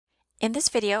In this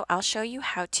video, I'll show you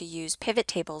how to use pivot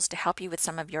tables to help you with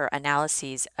some of your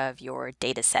analyses of your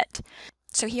data set.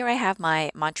 So here I have my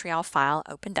Montreal file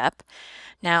opened up.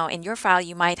 Now in your file,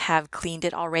 you might have cleaned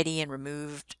it already and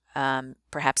removed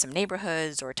perhaps some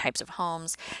neighborhoods or types of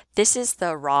homes. This is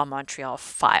the raw Montreal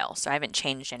file, so I haven't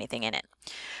changed anything in it.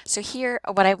 So here,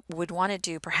 what I would want to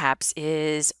do perhaps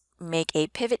is make a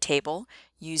pivot table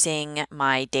using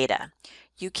my data.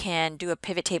 You can do a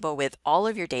pivot table with all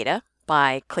of your data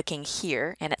by clicking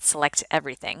here and it selects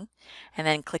everything, and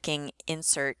then clicking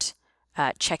Insert,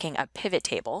 checking a pivot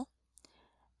table,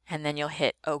 and then you'll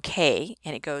hit OK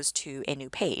and it goes to a new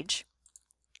page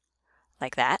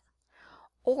like that.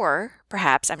 Or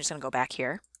perhaps, I'm just going to go back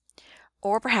here,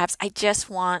 or perhaps I just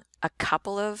want a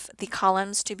couple of the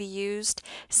columns to be used.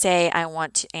 Say I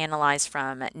want to analyze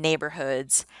from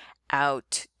neighborhoods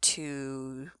out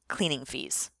to cleaning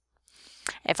fees.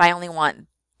 If I only want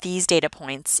these data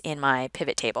points in my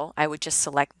pivot table, I would just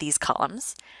select these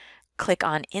columns, click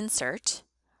on Insert,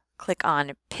 click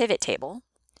on Pivot Table,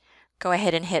 go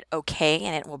ahead and hit OK,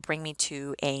 and it will bring me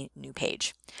to a new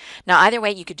page. Now either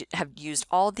way, you could have used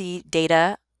all the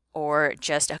data or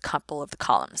just a couple of the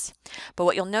columns. But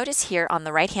what you'll notice here on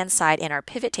the right hand side in our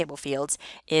pivot table fields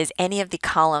is any of the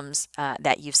columns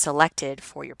that you've selected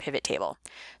for your pivot table.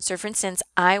 So for instance,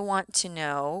 I want to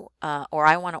know or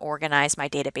I want to organize my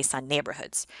data based on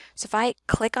neighborhoods. So if I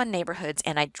click on neighborhoods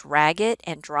and I drag it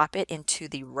and drop it into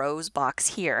the rows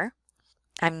box here,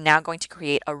 I'm now going to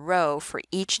create a row for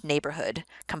each neighborhood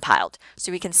compiled.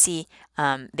 So we can see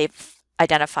they've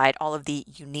identified all of the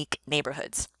unique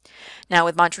neighborhoods. Now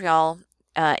with Montreal,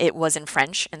 it was in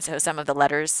French, and so some of the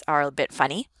letters are a bit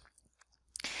funny.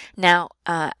 Now,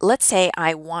 let's say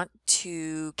I want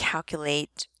to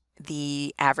calculate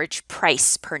the average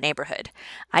price per neighborhood.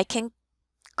 I can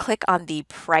click on the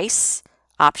price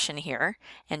option here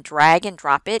and drag and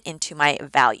drop it into my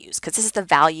values, because this is the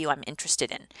value I'm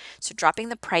interested in. So dropping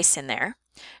the price in there,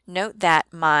 note that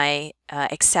my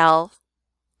Excel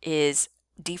is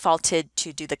defaulted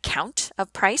to do the count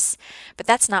of price, but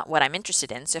that's not what I'm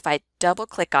interested in. So if I double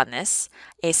click on this,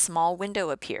 a small window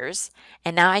appears,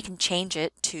 and now I can change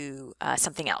it to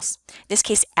something else. In this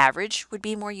case, average would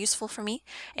be more useful for me.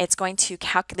 It's going to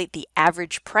calculate the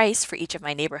average price for each of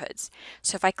my neighborhoods.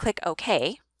 So if I click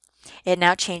OK, it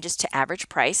now changes to average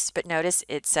price, but notice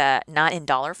it's not in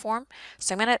dollar form.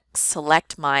 So I'm going to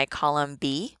select my column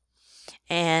B,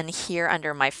 and here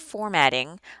under my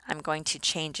formatting, I'm going to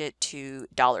change it to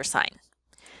 $sign.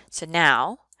 So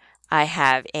now I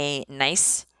have a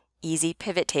nice, easy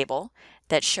pivot table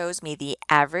that shows me the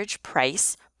average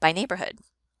price by neighborhood.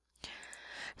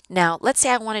 Now, let's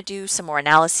say I want to do some more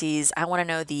analyses. I want to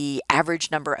know the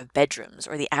average number of bedrooms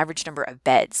or the average number of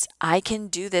beds. I can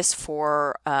do this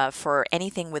for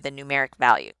anything with a numeric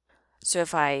value. So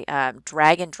if I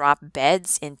drag and drop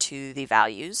beds into the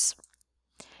values,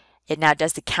 it now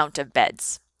does the count of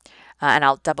beds. And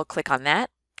I'll double click on that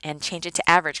and change it to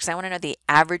average because I want to know the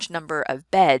average number of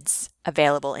beds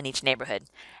available in each neighborhood.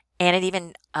 And it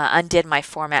even undid my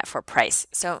format for price.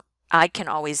 So I can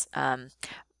always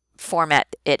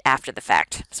format it after the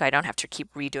fact, so I don't have to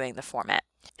keep redoing the format.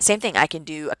 Same thing, I can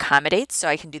do accommodates, so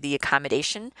I can do the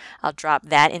accommodation. I'll drop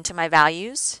that into my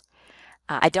values.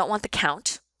 I don't want the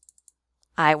count.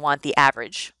 I want the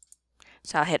average.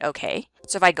 So I'll hit OK.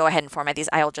 So if I go ahead and format these,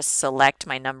 I'll just select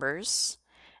my numbers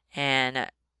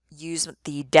and use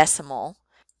the decimal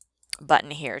button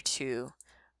here to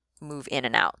move in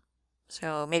and out.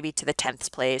 So maybe to the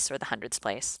 10th place or the 100th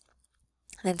place.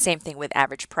 And then same thing with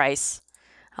average price.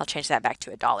 I'll change that back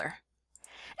to $1.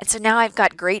 And so now I've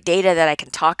got great data that I can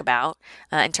talk about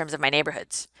in terms of my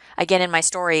neighborhoods. Again, in my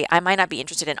story, I might not be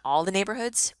interested in all the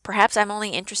neighborhoods. Perhaps I'm only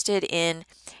interested in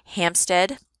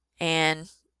Hampstead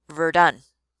and Verdun.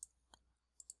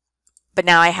 But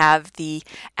now I have the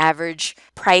average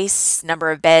price,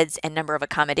 number of beds, and number of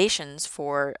accommodations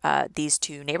for these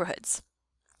two neighborhoods.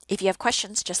 If you have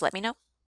questions, just let me know.